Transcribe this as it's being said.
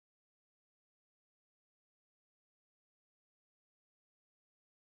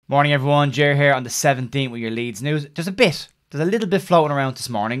Morning everyone, Jer here on the 17th with your Leeds news. There's a little bit floating around this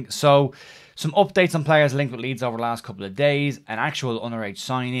morning. So some updates on players linked with Leeds over the last couple of days, an actual underage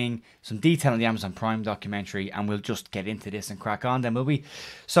signing, some detail on the Amazon Prime documentary, and we'll just get into this and crack on then, will we?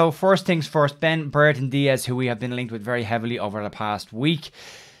 So first things first, Brereton Diaz, who we have been linked with very heavily over the past week.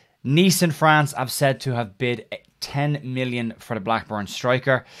 Nice in France have said to have bid 10 million for the Blackburn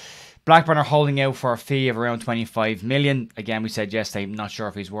striker. Blackburn are holding out for a fee of around 25 million. Again, we said yesterday, not sure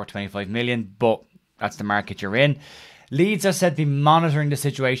if he's worth 25 million, but that's the market you're in. Leeds are said to be monitoring the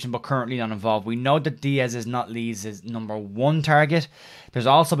situation, but currently not involved. We know that Diaz is not Leeds' number one target. There's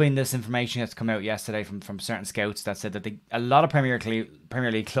also been this information that's come out yesterday from certain scouts that said that a lot of Premier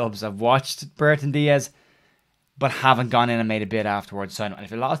League clubs have watched Brereton Diaz, but haven't gone in and made a bid afterwards. So, and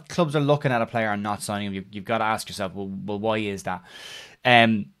if a lot of clubs are looking at a player and not signing him, you've got to ask yourself, well, why is that?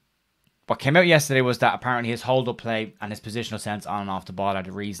 What came out yesterday was that apparently his hold-up play and his positional sense on and off the ball are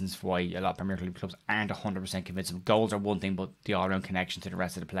the reasons for why a lot of Premier League clubs aren't 100% convinced of. Goals are one thing, but the all-round connection to the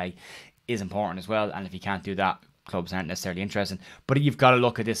rest of the play is important as well. And if you can't do that, clubs aren't necessarily interested. But you've got to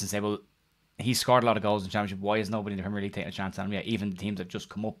look at this and say, well, he scored a lot of goals in the Championship. Why is nobody in the Premier League taking a chance on him yet? Even the teams that just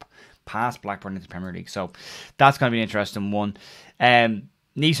come up past Blackburn into the Premier League. So that's going to be an interesting one.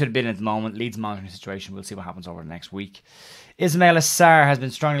 Nice would have been at the moment. Leeds monitoring the situation. We'll see what happens over the next week. Ismail Assar has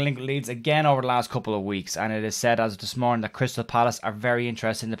been strongly linked with Leeds again over the last couple of weeks, and it is said as of this morning that Crystal Palace are very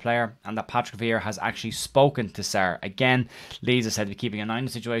interested in the player and that Patrick Vieira has actually spoken to Sarr. Again, Leeds are said to be keeping an eye on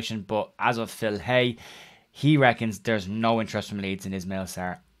the situation, but as of Phil Hay, he reckons there's no interest from Leeds in Ismail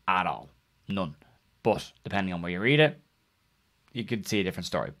Assar at all. None. But depending on where you read it, you could see a different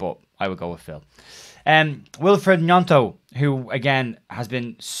story, but I would go with Phil. Wilfred Gnonto, who again has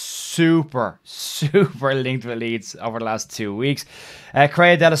been super linked with Leeds over the last 2 weeks.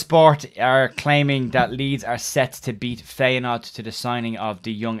 Corriere dello Sport are claiming that Leeds are set to beat Feyenoord to the signing of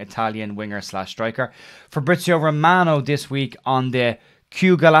the young Italian winger/striker. Fabrizio Romano this week on the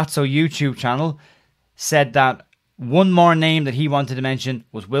Q Galazzo YouTube channel said that one more name that he wanted to mention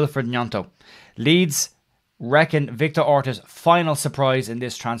was Wilfred Gnonto. Leeds reckon Victor Orta's final surprise in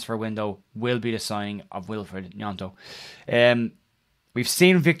this transfer window will be the signing of Wilfred Gnonto. We've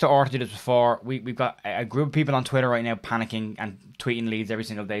seen Victor Orta do this before. We've got a group of people on Twitter right now panicking and tweeting Leeds every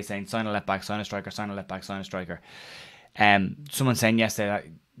single day saying sign a left back, sign a striker, sign a left back, sign a striker. Someone saying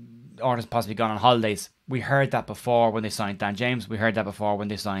yesterday that Orta's possibly gone on holidays. We heard that before when they signed Dan James. We heard that before when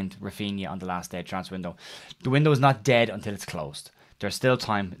they signed Rafinha on the last day of transfer window. The window is not dead until it's closed. There's still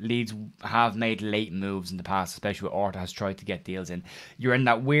time. Leeds have made late moves in the past, especially with Orta has tried to get deals in. You're in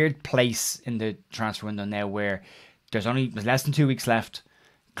that weird place in the transfer window now where there's less than 2 weeks left.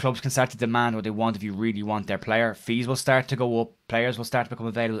 Clubs can start to demand what they want if you really want their player. Fees will start to go up. Players will start to become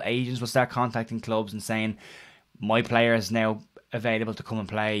available. Agents will start contacting clubs and saying, my player is now available to come and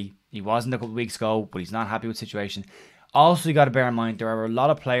play. He wasn't a couple of weeks ago, but he's not happy with the situation. Also, you got to bear in mind, there are a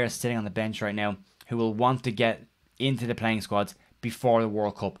lot of players sitting on the bench right now who will want to get into the playing squads before the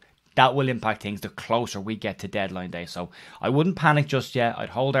World Cup. That will impact things the closer we get to deadline day. So I wouldn't panic just yet. I'd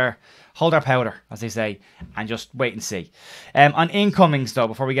hold our powder, as they say, and just wait and see. On incomings, though,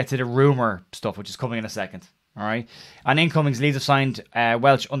 before we get to the rumour stuff, which is coming in a second. All right. On incomings, Leeds have signed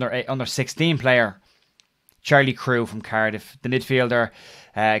Welsh under 16 player Charlie Crew from Cardiff. The midfielder,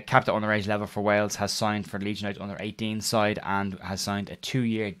 capped at underage level for Wales, has signed for Leeds United under 18 side and has signed a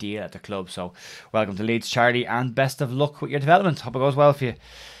 2-year deal at the club. So welcome to Leeds, Charlie, and best of luck with your development. Hope it goes well for you.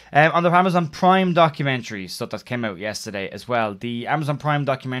 On the Amazon Prime documentary, stuff that came out yesterday as well. The Amazon Prime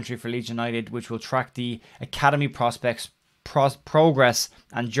documentary for Leeds United, which will track the academy prospects progress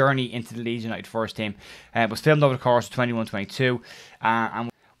and journey into the Leeds United first team, was filmed over the course of 21-22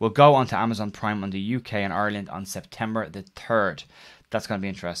 and will go onto Amazon Prime on the UK and Ireland on September the 3rd. That's going to be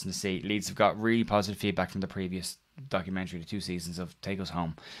interesting to see. Leeds have got really positive feedback from the previous documentary, the 2 seasons of Take Us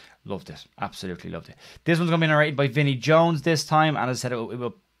Home. Loved it. Absolutely loved it. This one's going to be narrated by Vinnie Jones this time, and as I said, it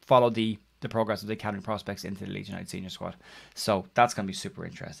will follow the progress of the academy prospects into the Leeds United senior squad. So that's going to be super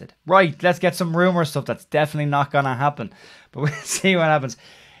interested. Right, let's get some rumour stuff. That's definitely not going to happen, but we'll see what happens.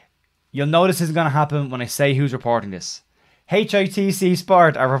 You'll notice this is going to happen when I say who's reporting this. HITC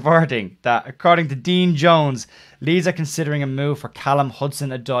Sport are reporting that, according to Dean Jones, Leeds are considering a move for Callum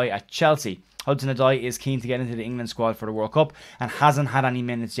Hudson Odoi at Chelsea. Hudson Odoi is keen to get into the England squad for the World Cup and hasn't had any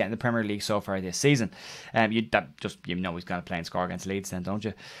minutes yet in the Premier League so far this season. You know he's going to play and score against Leeds then, don't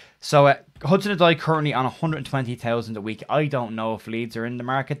you? So Hudson Odoi currently on 120,000 a week. I don't know if Leeds are in the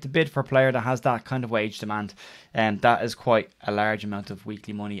market to bid for a player that has that kind of wage demand. That is quite a large amount of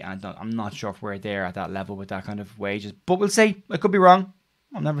weekly money, and I'm not sure if we're there at that level with that kind of wages. But we'll see. I could be wrong.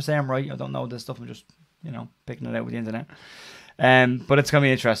 I'll never say I'm right. I don't know this stuff. I'm just, picking it out with the internet. But it's going to be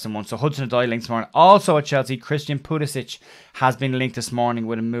an interesting one. So Hudson Odoi linked this morning. Also at Chelsea, Christian Pulisic has been linked this morning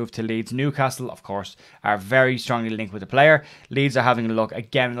with a move to Leeds. Newcastle, of course, are very strongly linked with the player. Leeds are having a look.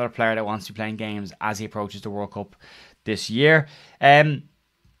 Again, another player that wants to be playing games as he approaches the World Cup this year. A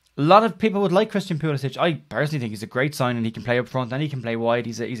lot of people would like Christian Pulisic. I personally think he's a great signing. He can play up front and he can play wide.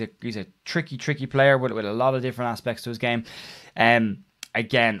 He's a tricky player with a lot of different aspects to his game.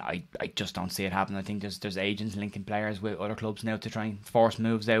 Again, I just don't see it happen. I think there's agents linking players with other clubs now to try and force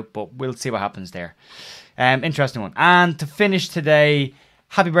moves out, but we'll see what happens there. Interesting one. And to finish today,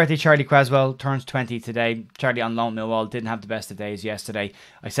 happy birthday Charlie Creswell, turns 20 today. Charlie on loan Millwall, didn't have the best of days yesterday.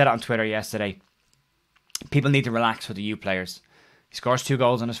 I said it on Twitter yesterday. People need to relax with the youth players. He scores 2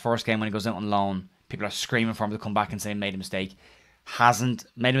 goals in his first game when he goes out on loan. People are screaming for him to come back and say he made a mistake. Hasn't.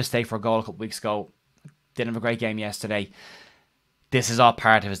 Made a mistake for a goal a couple weeks ago. Didn't have a great game yesterday. This is all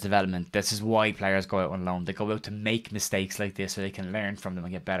part of his development. This is why players go out on loan. They go out to make mistakes like this so they can learn from them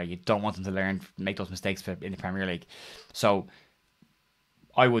and get better. You don't want them to make those mistakes in the Premier League. So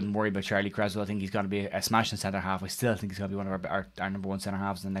I wouldn't worry about Charlie Creswell. I think he's going to be a smashing centre half. I still think he's going to be one of our number one centre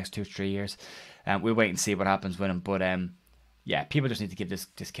halves in the next 2 or 3 years. We'll wait and see what happens with him. But yeah, people just need to give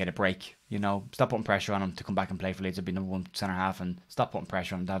this kid a break. You know, stop putting pressure on him to come back and play for Leeds or be number one centre half, and stop putting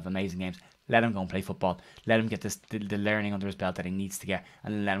pressure on him to have amazing games. Let him go and play football. Let him get the learning under his belt that he needs to get,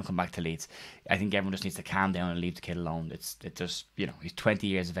 and let him come back to Leeds. I think everyone just needs to calm down and leave the kid alone. It just, you know, he's 20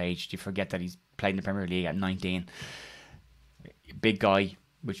 years of age. You forget that he's played in the Premier League at 19. Big guy,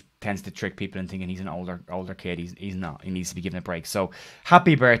 which tends to trick people into thinking he's an older kid. He's not. He needs to be given a break. So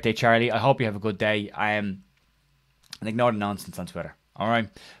happy birthday, Charlie. I hope you have a good day. And ignore the nonsense on Twitter. All right,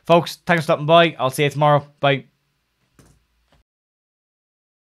 folks. Thanks for stopping by. I'll see you tomorrow. Bye.